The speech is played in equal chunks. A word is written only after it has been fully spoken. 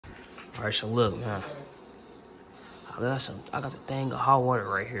All right, so look, man. I got the thing of hot water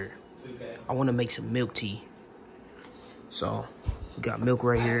right here. I want to make some milk tea. So, we got milk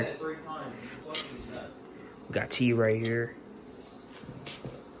right here. We got tea right here.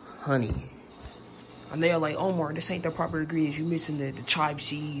 Honey. I know y'all like, Omar, this ain't the proper ingredients. You missing the chive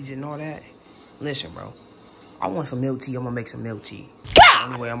seeds and all that. Listen, bro. I want some milk tea. I'm going to make some milk tea. The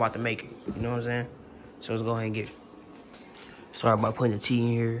only way I'm about to make it. You know what I'm saying? So, let's go ahead and get it. Sorry about putting the tea in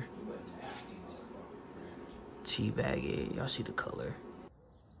here. Tea bag in. Y'all see the color.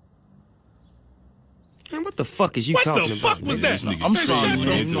 Man, what the fuck is you talking about? What the fuck was that? I'm sorry,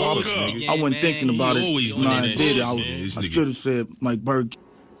 man. I wasn't thinking about it when I did it. I should have said, like, Burger.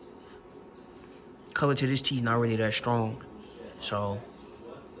 Color to this tea is not really that strong. So,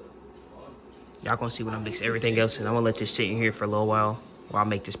 y'all gonna see when I mix everything else, and I'm gonna let this sit in here for a little while I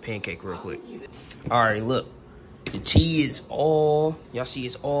make this pancake real quick. All right, look. The tea is all, y'all see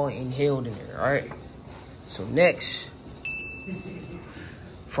it's all inhaled in there, all right? So next,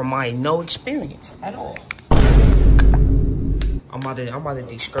 from my no experience at all, I'm about to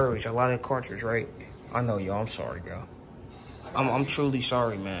discourage a lot of cultures, right? I know, y'all. I'm sorry, bro. I'm truly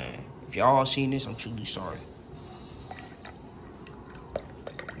sorry, man. If y'all all seen this, I'm truly sorry.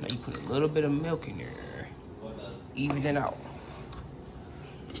 Now you put a little bit of milk in there, even it out.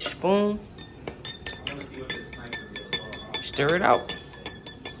 Spoon. Stir it out.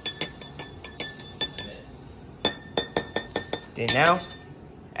 Then now,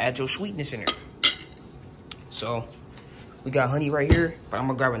 add your sweetness in there. So, we got honey right here, but I'm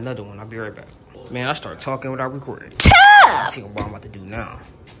gonna grab another one. I'll be right back. Man, I start talking without recording. Let's see what I'm about to do now.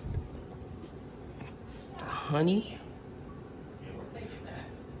 The honey.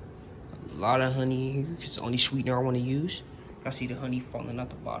 A lot of honey here. It's the only sweetener I want to use. Y'all see the honey falling out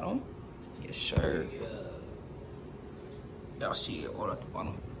the bottom? Yes, sir. Y'all see it all at the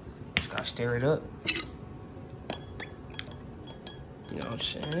bottom. Just gotta stir it up. You know what I'm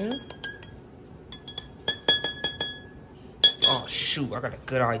saying? Oh, shoot. I got a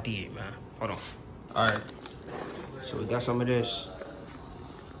good idea, man. Hold on. All right. So we got some of this.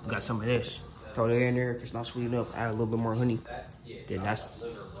 We got some of this. Throw that in there. If it's not sweet enough, add a little bit more honey. Then that's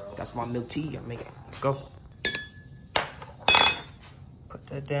my milk tea. I make it. Let's go. Put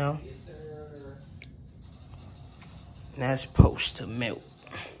that down. And that's supposed to melt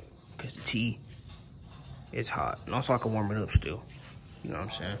because the tea is hot. And also I can warm it up still. You know what I'm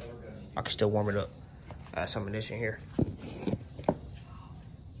saying? I can still warm it up. Add some of this in here.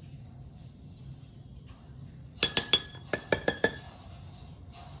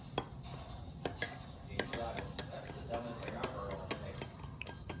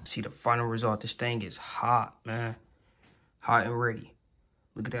 See the final result. This thing is hot, man. Hot and ready.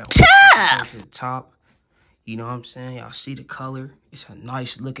 Look at that. To the top. You know what I'm saying? Y'all see the color. It's a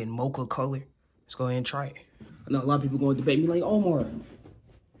nice looking mocha color. Let's go ahead and try it. I know a lot of people going to debate me like, Omar,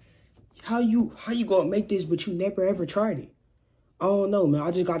 how you gonna make this but you never ever tried it? I don't know, man. I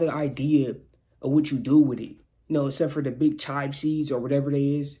just got an idea of what you do with it. You know, except for the big chive seeds or whatever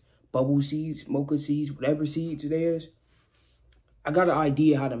they is, bubble seeds, mocha seeds, whatever seeds it is. I got an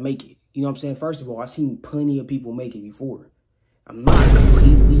idea how to make it. You know what I'm saying? First of all, I've seen plenty of people make it before. I'm not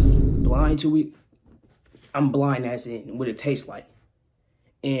completely blind to it. I'm blind as in what it tastes like.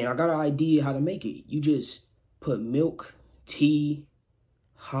 And I got an idea how to make it. You just put milk, tea,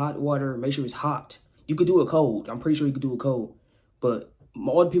 hot water, make sure it's hot. You could do it cold. I'm pretty sure you could do it cold. But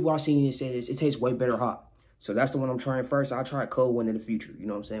all the people I've seen it say it tastes way better hot. So that's the one I'm trying first. I'll try a cold one in the future. You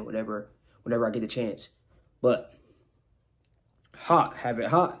know what I'm saying? Whenever I get a chance. But hot, have it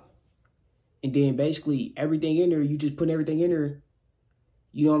hot. And then basically everything in there, you just put everything in there.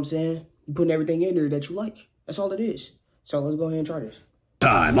 You know what I'm saying? You putting everything in there that you like. That's all it is. So let's go ahead and try this.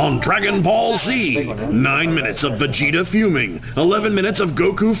 Time on Dragon Ball Z. 9 minutes of Vegeta fuming, 11 minutes of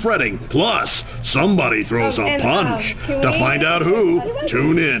Goku fretting, plus somebody throws a punch. To find out who,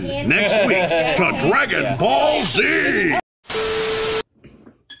 tune in next week to Dragon Ball Z.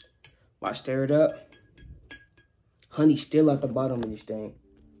 I stir it up. Honey's still at the bottom of this thing.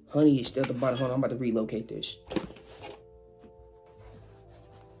 Honey is still at the bottom. Hold on, I'm about to relocate this.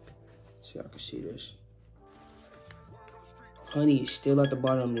 So y'all can see this. Honey is still at the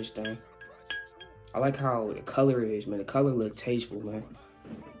bottom of this thing. I like how the color is, man. The color looks tasteful, man.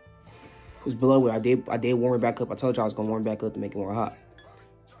 It was below it. I did warm it back up. I told y'all I was gonna warm it back up to make it more hot.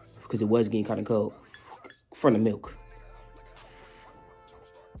 Because it was getting kind of cold. From the milk.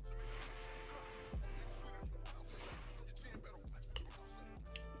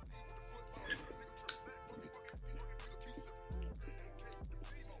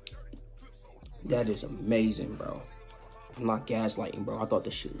 That is amazing, bro. I'm not gaslighting, bro. I thought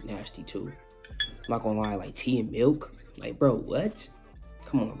this shit was nasty, too. I'm not gonna lie, like tea and milk. Like, bro, what?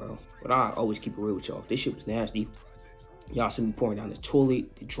 Come on, bro. But I always keep it real with y'all. This shit was nasty. Y'all see me pouring down the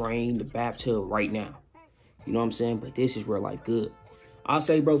toilet, the drain, the bathtub right now. You know what I'm saying? But this is real life good. I'll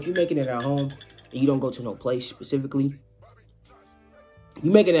say, bro, if you're making it at home and you don't go to no place specifically, you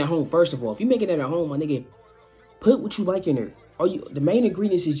make it at home, first of all. If you make it at home, my nigga, put what you like in there. The main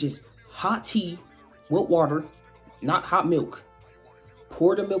ingredients is just hot tea with water, not hot milk.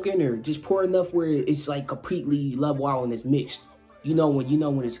 Pour the milk in there. Just pour enough where it's like completely level out and it's mixed. You know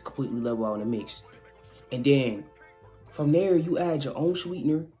when it's completely level out and mixed. And then from there, you add your own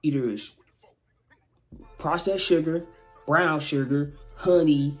sweetener. Either it's processed sugar, brown sugar,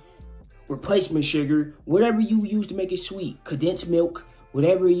 honey, replacement sugar, whatever you use to make it sweet. Condensed milk,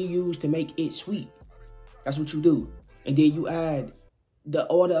 whatever you use to make it sweet. That's what you do. And then you add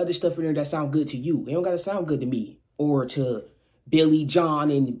all the other stuff in there that sound good to you. It don't gotta sound good to me or to Billy, John,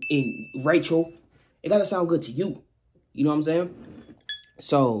 and Rachel. It gotta sound good to you. You know what I'm saying?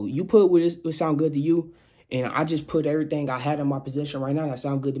 So you put what sound good to you, and I just put everything I had in my possession right now that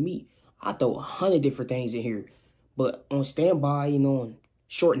sound good to me. I throw 100 different things in here, but on standby, you know, on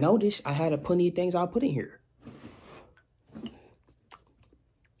short notice, I had plenty of things I put in here.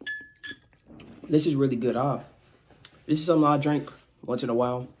 This is really good. This is something I drink once in a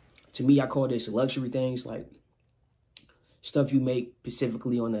while. To me, I call this luxury things, like stuff you make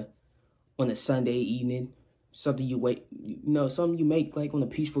specifically on a Sunday evening. Something something you make like on a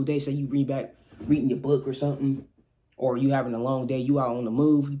peaceful day. Say you reading your book or something, or you having a long day, you out on the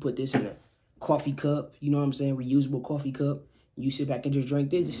move. You put this in a coffee cup, you know what I'm saying, reusable coffee cup. You sit back and just drink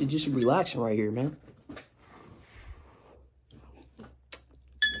this. This is just relaxing right here, man.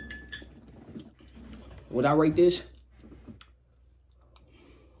 Would I rate this?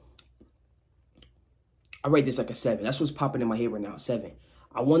 I rate this like a 7. That's what's popping in my head right now, 7.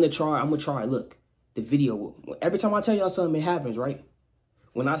 I'm gonna try, look, the video. Every time I tell y'all something, it happens, right?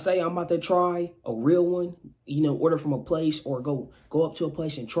 When I say I'm about to try a real one, you know, order from a place or go up to a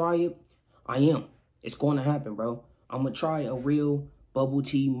place and try it, I am. It's going to happen, bro. I'm going to try a real bubble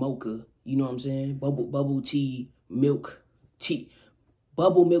tea mocha. You know what I'm saying? Bubble tea milk tea.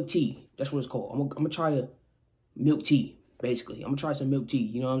 Bubble milk tea. That's what it's called. I'm going to try a milk tea, basically. I'm going to try some milk tea.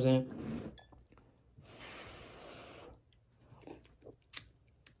 You know what I'm saying?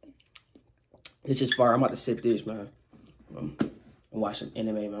 This is fire. I'm about to sip this, man. And watch some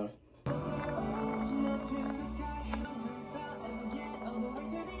anime, man.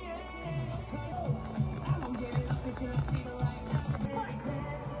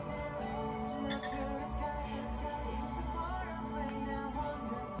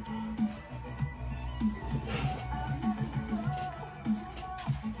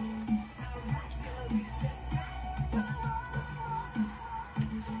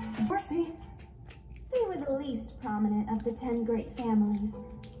 They were the least prominent of the 10 great families.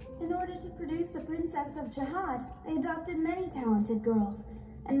 In order to produce a princess of Jihad, they adopted many talented girls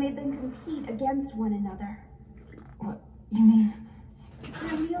and made them compete against one another. What? You mean?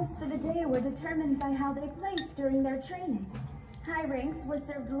 Their meals for the day were determined by how they placed during their training. High ranks were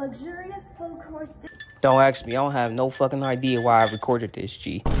served luxurious full-course dishes. Don't ask me. I don't have no fucking idea why I recorded this,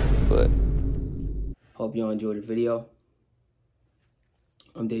 G. But hope y'all enjoyed the video.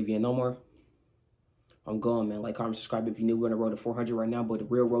 I'm Davian No More. I'm gone, man. Like, comment, subscribe if you're new. We're on the road to 400 right now, but the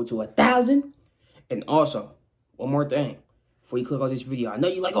real road to 1,000. And also, one more thing. Before you click on this video, I know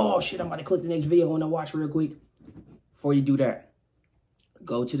you're like, oh, shit, I'm about to click the next video and I watch real quick. Before you do that,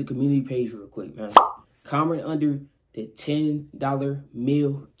 go to the community page real quick, man. Comment under the $10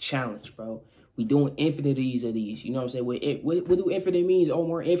 meal challenge, bro. We doing infinities of these. You know what I'm saying? What do infinite means? Oh,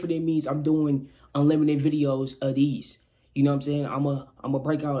 more infinite means I'm doing unlimited videos of these. You know what I'm saying? I'm a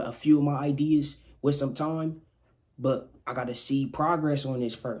break out a few of my ideas with some time, but I got to see progress on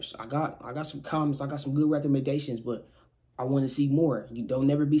this first. I got some comments. I got some good recommendations, but I want to see more. You don't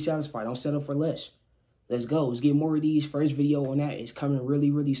never be satisfied. Don't settle for less. Let's go. Let's get more of these. First video on that is coming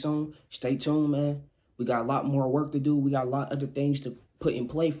really, really soon. Stay tuned, man. We got a lot more work to do. We got a lot of other things to put in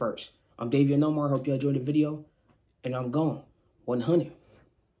play first. I'm Davian No More. Hope you enjoyed the video, and I'm gone. 100.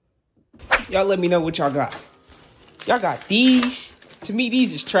 Y'all let me know what y'all got. Y'all got these. To me,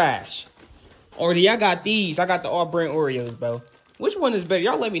 these is trash. Or y'all got these. I got the all-brand Oreos, bro. Which one is better?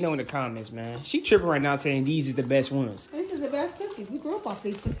 Y'all let me know in the comments, man. She tripping right now saying these is the best ones. These are the best cookies. We grew up off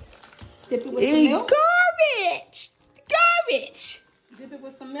these. Dip it with some It's milk. garbage. Garbage. Dip it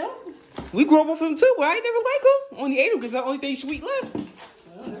with some milk. We grew up off them too, but I ain't never like them. Only ate them because that's the only thing sweet left.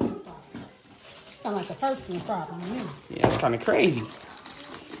 Oh, that's a problem. Sound like a personal problem. Yeah, it's kind of crazy.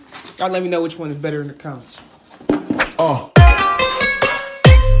 Y'all let me know which one is better in the comments. Oh.